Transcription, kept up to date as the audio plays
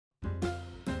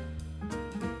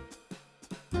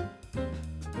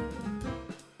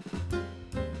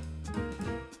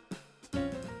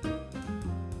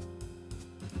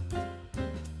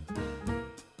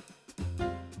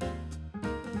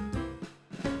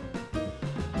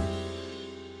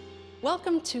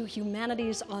Welcome to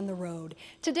Humanities on the Road.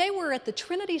 Today we're at the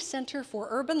Trinity Center for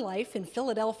Urban Life in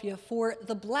Philadelphia for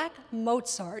the Black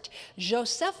Mozart,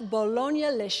 Joseph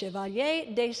Boulogna Chevalier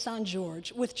de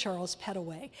Saint-Georges with Charles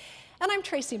Pettaway. And I'm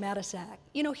Tracy Matisak.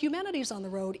 You know, Humanities on the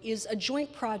Road is a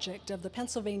joint project of the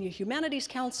Pennsylvania Humanities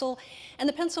Council and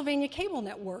the Pennsylvania Cable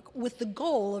Network with the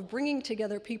goal of bringing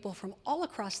together people from all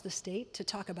across the state to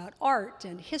talk about art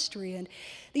and history and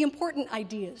the important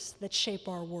ideas that shape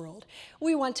our world.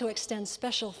 We want to extend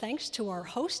special thanks to our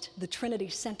host, the Trinity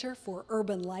Center for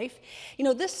Urban Life. You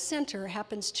know, this center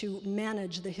happens to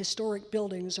manage the historic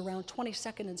buildings around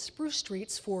 22nd and Spruce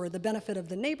Streets for the benefit of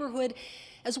the neighborhood,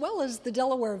 as well as the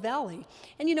Delaware Valley.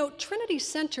 And you know, Trinity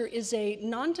Center is a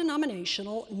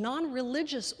non-denominational,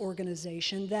 non-religious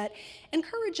organization that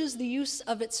encourages the use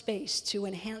of its space to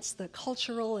enhance the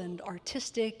cultural and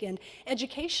artistic and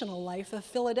educational life of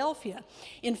Philadelphia.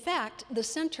 In fact, the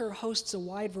center hosts a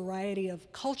wide variety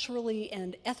of culturally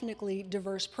and ethnically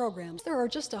diverse programs. There are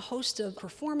just a host of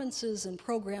performances and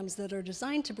programs that are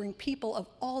designed to bring people of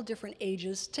all different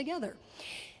ages together.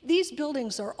 These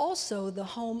buildings are also the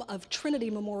home of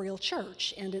Trinity Memorial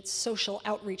Church and its social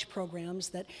outreach programs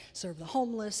that serve the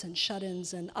homeless and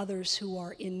shut-ins and others who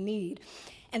are in need.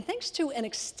 And thanks to an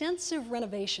extensive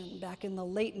renovation back in the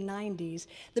late 90s,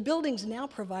 the buildings now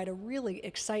provide a really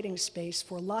exciting space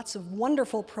for lots of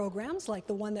wonderful programs like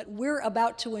the one that we're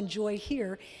about to enjoy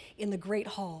here in the Great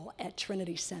Hall at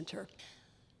Trinity Center.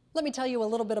 Let me tell you a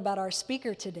little bit about our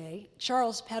speaker today.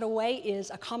 Charles Pettaway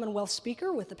is a Commonwealth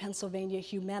speaker with the Pennsylvania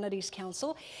Humanities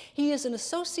Council. He is an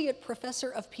associate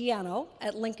professor of piano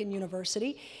at Lincoln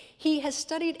University. He has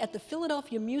studied at the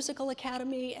Philadelphia Musical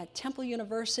Academy, at Temple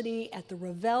University, at the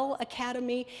Ravel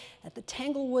Academy, at the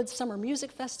Tanglewood Summer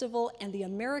Music Festival, and the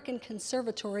American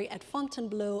Conservatory at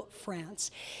Fontainebleau,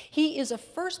 France. He is a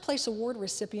first-place award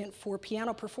recipient for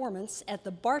piano performance at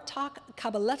the Bartok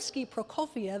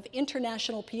Kabalevsky-Prokofiev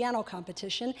International Piano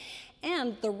Competition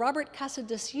and the Robert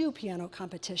Casadesiu Piano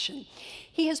Competition.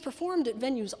 He has performed at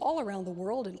venues all around the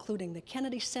world, including the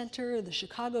Kennedy Center, the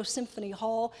Chicago Symphony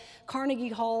Hall, Carnegie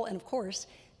Hall, and of course,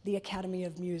 the Academy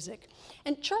of Music.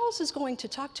 And Charles is going to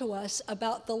talk to us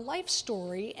about the life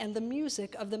story and the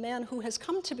music of the man who has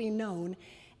come to be known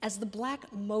as the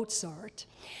Black Mozart.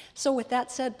 So with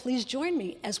that said, please join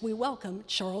me as we welcome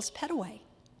Charles Pettaway.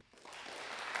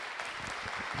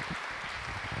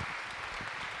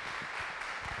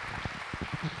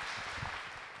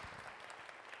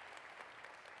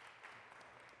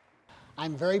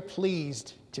 I'm very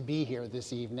pleased to be here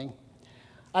this evening.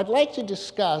 I'd like to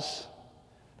discuss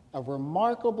a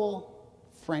remarkable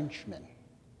Frenchman.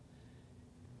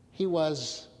 He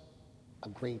was a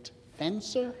great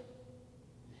fencer,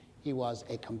 he was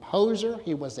a composer,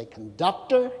 he was a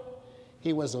conductor,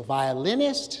 he was a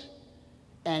violinist,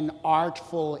 an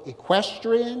artful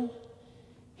equestrian,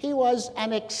 he was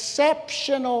an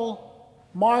exceptional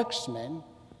marksman,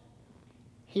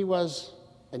 he was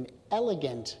an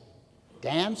elegant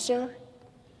dancer.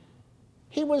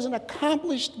 He was an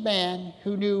accomplished man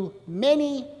who knew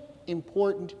many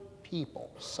important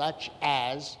people, such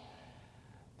as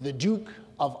the Duke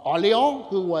of Orleans,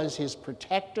 who was his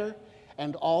protector,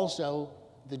 and also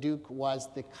the Duke was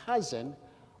the cousin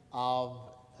of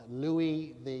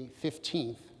Louis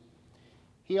XV.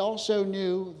 He also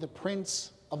knew the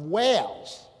Prince of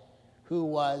Wales, who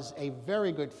was a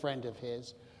very good friend of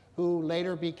his, who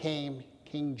later became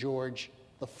King George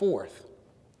IV.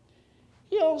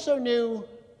 He also knew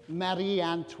Marie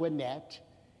Antoinette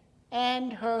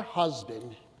and her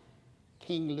husband,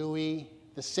 King Louis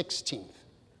XVI.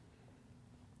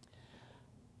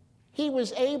 He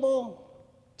was able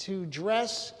to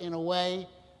dress in a way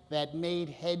that made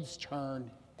heads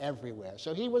turn everywhere.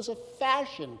 So he was a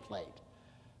fashion plate.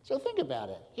 So think about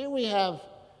it. Here we have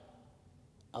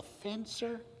a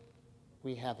fencer,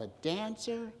 we have a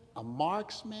dancer, a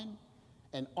marksman,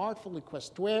 an artful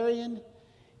equestrian.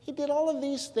 He did all of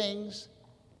these things,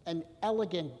 an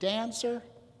elegant dancer,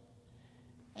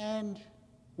 and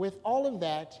with all of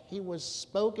that, he was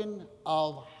spoken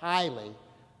of highly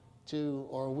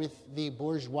with the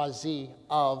bourgeoisie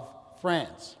of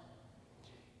France.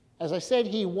 As I said,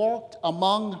 he walked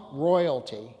among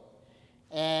royalty,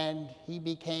 and he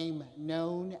became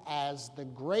known as the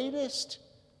greatest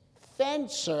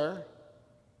fencer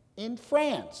in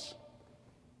France.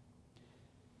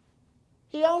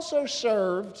 He also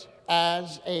served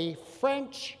as a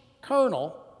French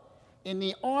colonel in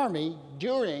the army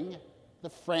during the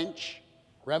French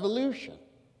Revolution.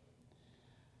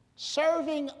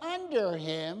 Serving under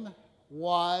him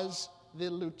was the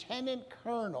Lieutenant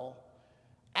Colonel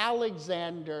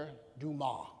Alexander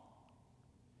Dumas.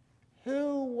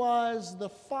 who was the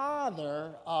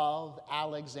father of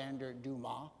Alexander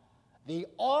Dumas, the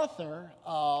author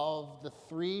of The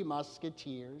Three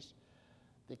Musketeers,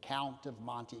 The Count of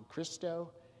Monte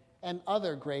Cristo, and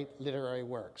other great literary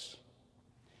works.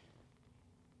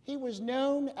 He was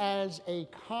known as a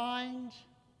kind,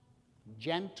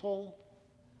 gentle,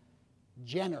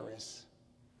 generous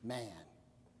man.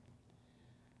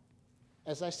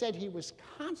 As I said, he was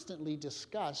constantly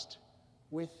discussed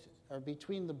with or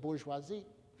between the bourgeoisie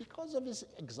because of his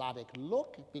exotic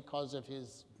look, because of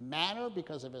his manner,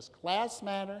 because of his class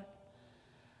manner.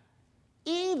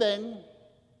 Even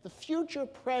the future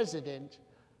president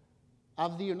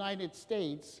of the United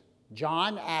States,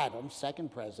 John Adams, second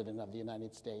president of the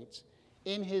United States,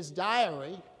 in his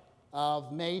diary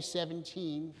of May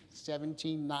 17,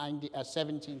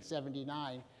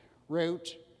 1779,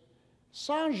 wrote,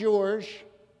 "Saint-Georges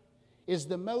is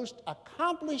the most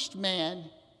accomplished man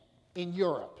in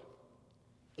Europe,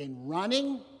 in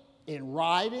running, in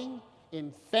riding,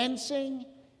 in fencing,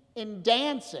 in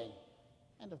dancing,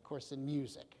 and of course in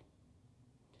music."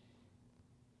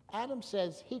 Adams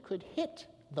says he could hit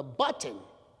the button,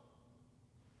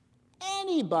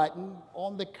 any button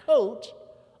on the coat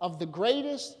of the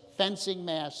greatest fencing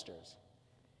masters.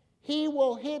 He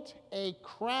will hit a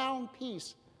crown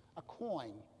piece, a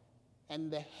coin, and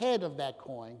the head of that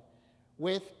coin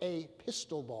with a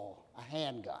pistol ball, a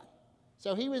handgun.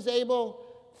 So he was able,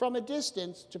 from a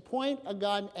distance, to point a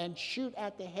gun and shoot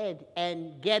at the head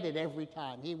and get it every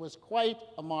time. He was quite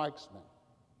a marksman.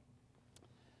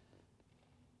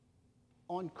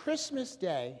 On Christmas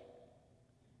Day,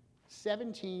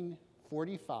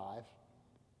 1745,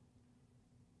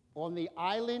 on the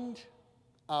island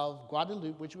of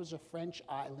Guadeloupe, which was a French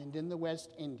island in the West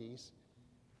Indies,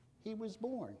 he was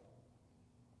born.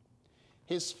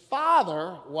 His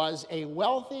father was a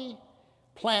wealthy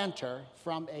planter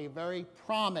from a very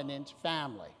prominent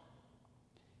family.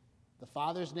 The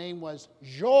father's name was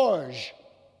Georges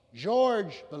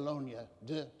Boulogna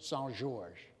de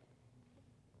Saint-Georges.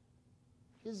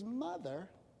 His mother's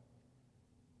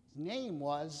name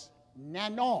was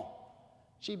Nanon.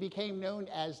 She became known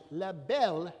as La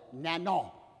Belle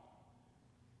Nanon.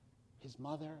 His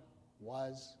mother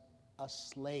was a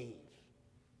slave.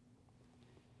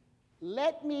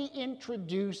 Let me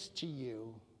introduce to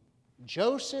you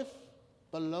Joseph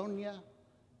Boulogna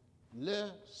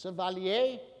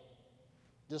Chevalier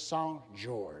de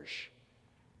Saint-Georges,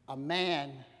 a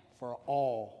man for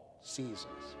all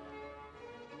seasons.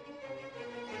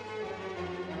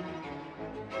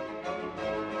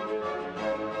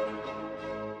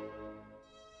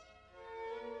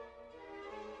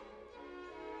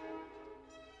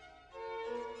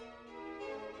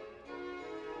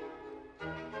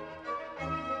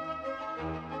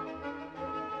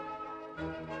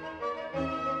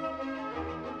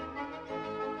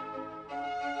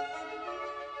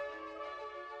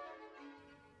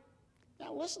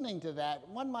 Listening to that,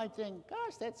 one might think,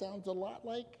 gosh, that sounds a lot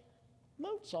like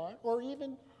Mozart or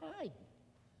even Haydn.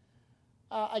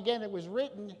 Again, it was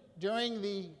written during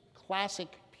the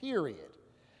classic period.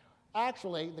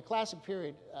 Actually, the classic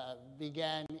period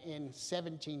began in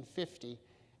 1750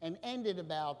 and ended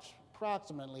about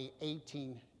approximately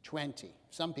 1820.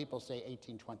 Some people say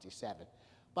 1827,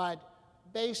 but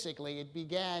basically it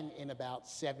began in about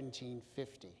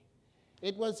 1750.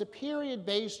 It was a period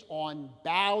based on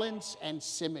balance and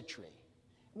symmetry.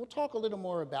 We'll talk a little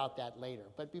more about that later.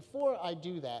 But before I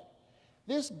do that,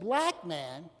 this black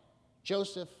man,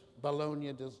 Joseph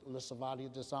Boulogna Chevalier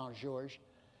de Saint-Georges,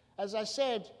 as I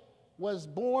said, was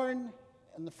born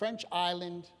in the French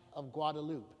island of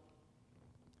Guadeloupe.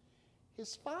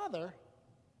 His father,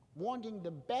 wanting the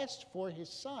best for his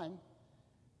son,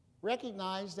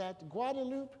 recognized that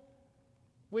Guadeloupe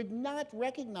would not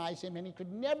recognize him, and he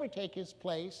could never take his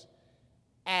place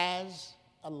as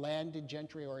a landed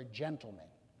gentry or a gentleman.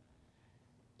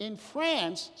 In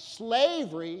France,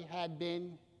 slavery had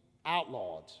been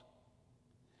outlawed,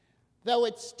 though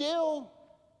it still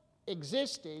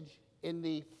existed in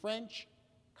the French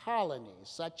colonies,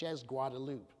 such as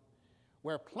Guadeloupe,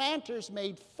 where planters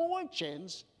made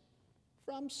fortunes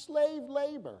from slave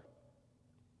labor.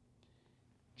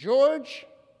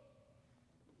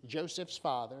 Joseph's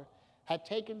father, had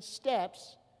taken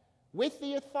steps with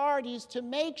the authorities to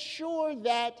make sure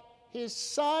that his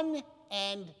son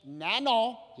and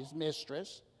Nanon, his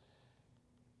mistress,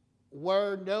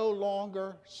 were no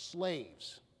longer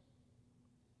slaves.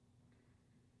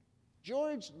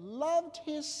 George loved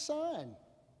his son,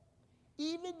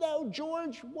 even though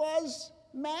George was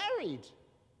married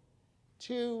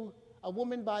to a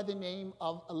woman by the name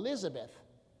of Elizabeth,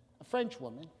 a French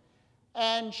woman.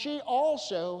 And she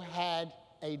also had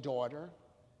a daughter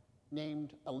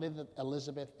named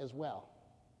Elizabeth as well.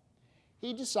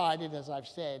 He decided, as I've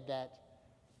said, that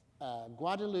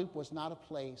Guadeloupe was not a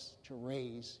place to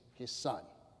raise his son.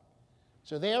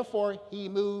 So therefore, he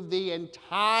moved the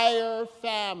entire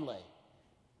family,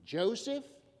 Joseph,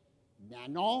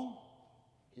 Nanon,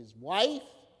 his wife,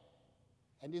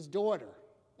 and his daughter.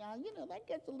 Now, that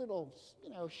gets a little,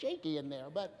 shaky in there,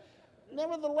 but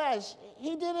nevertheless,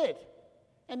 he did it.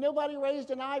 And nobody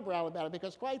raised an eyebrow about it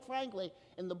because, quite frankly,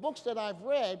 in the books that I've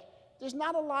read, there's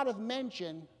not a lot of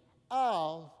mention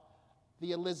of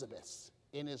the Elizabeths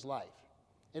in his life.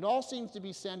 It all seems to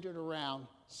be centered around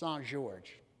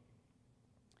Saint-Georges.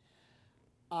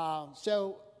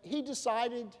 So he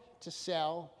decided to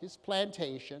sell his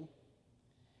plantation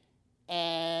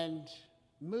and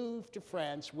move to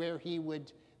France, where he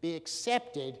would be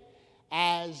accepted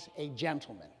as a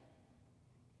gentleman.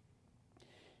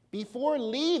 Before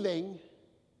leaving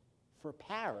for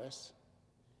Paris,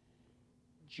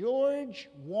 George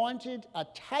wanted a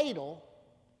title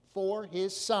for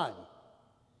his son.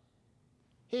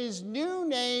 His new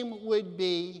name would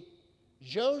be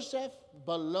Joseph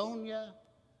Boulogna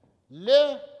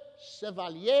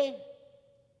Chevalier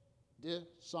de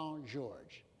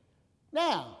Saint-Georges.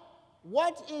 Now,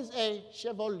 what is a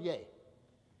chevalier?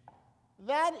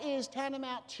 That is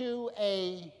tantamount to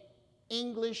an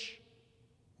English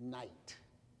knight.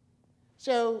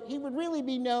 So he would really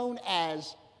be known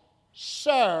as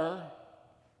Sir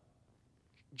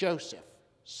Joseph.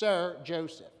 Sir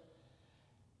Joseph.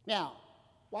 Now,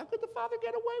 why could the father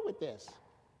get away with this?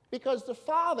 Because the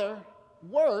father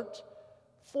worked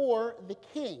for the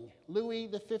king, Louis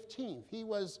XV.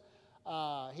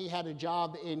 He had a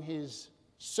job in his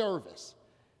service.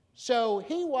 So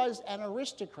he was an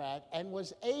aristocrat and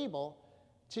was able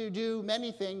to do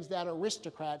many things that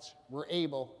aristocrats were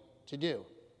able to do.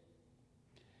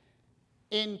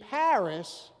 In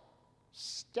Paris,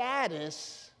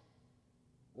 status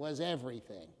was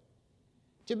everything.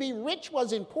 To be rich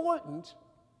was important,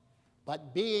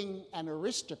 but being an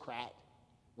aristocrat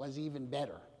was even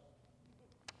better.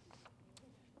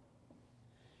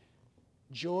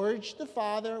 George the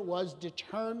father was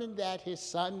determined that his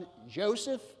son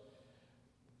Joseph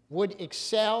would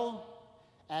excel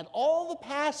at all the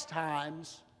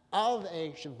pastimes of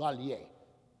a chevalier.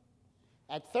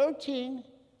 At 13,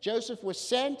 Joseph was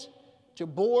sent to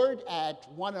board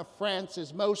at one of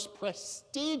France's most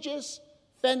prestigious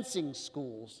fencing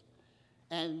schools.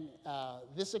 And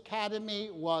this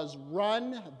academy was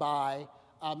run by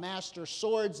a master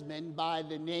swordsman by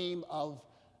the name of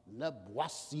Le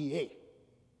Boissier.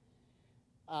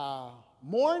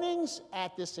 Mornings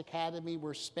at this academy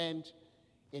were spent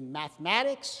in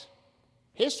mathematics,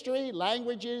 history,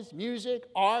 languages, music,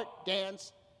 art,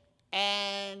 dance,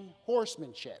 and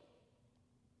horsemanship.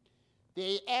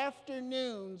 The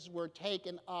afternoons were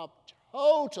taken up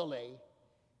totally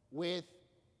with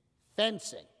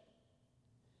fencing,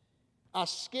 a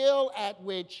skill at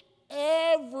which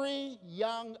every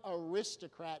young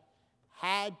aristocrat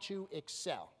had to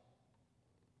excel.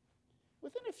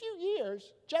 Within a few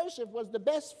years, Joseph was the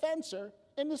best fencer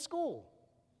in the school.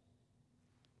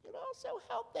 It also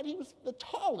helped that he was the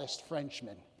tallest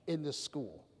Frenchman in the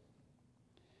school.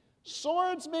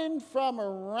 Swordsmen from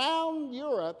around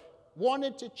Europe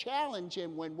wanted to challenge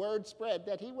him when word spread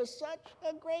that he was such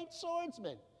a great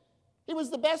swordsman. He was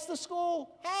the best the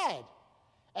school had,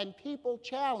 and people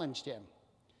challenged him.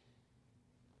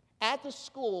 At the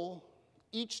school,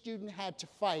 each student had to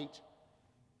fight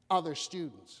other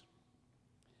students.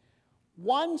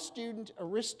 One student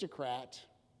aristocrat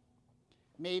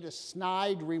made a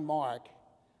snide remark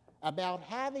about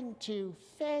having to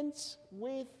fence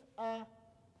with a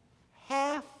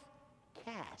half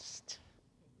caste.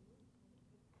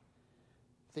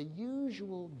 The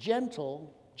usual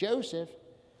gentle Joseph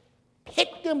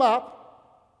picked him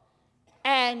up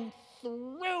and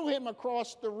threw him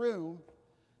across the room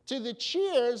to the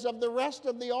cheers of the rest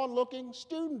of the onlooking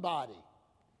student body.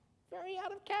 Very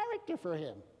out of character for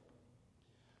him.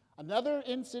 Another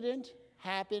incident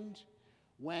happened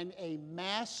when a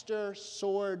master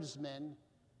swordsman,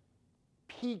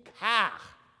 Picard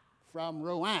from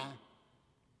Rouen,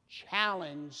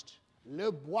 challenged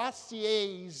Le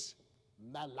Boissier's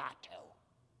mulatto.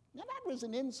 Now that was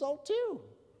an insult too.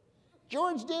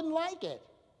 George didn't like it.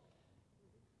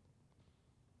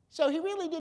 So he really didn't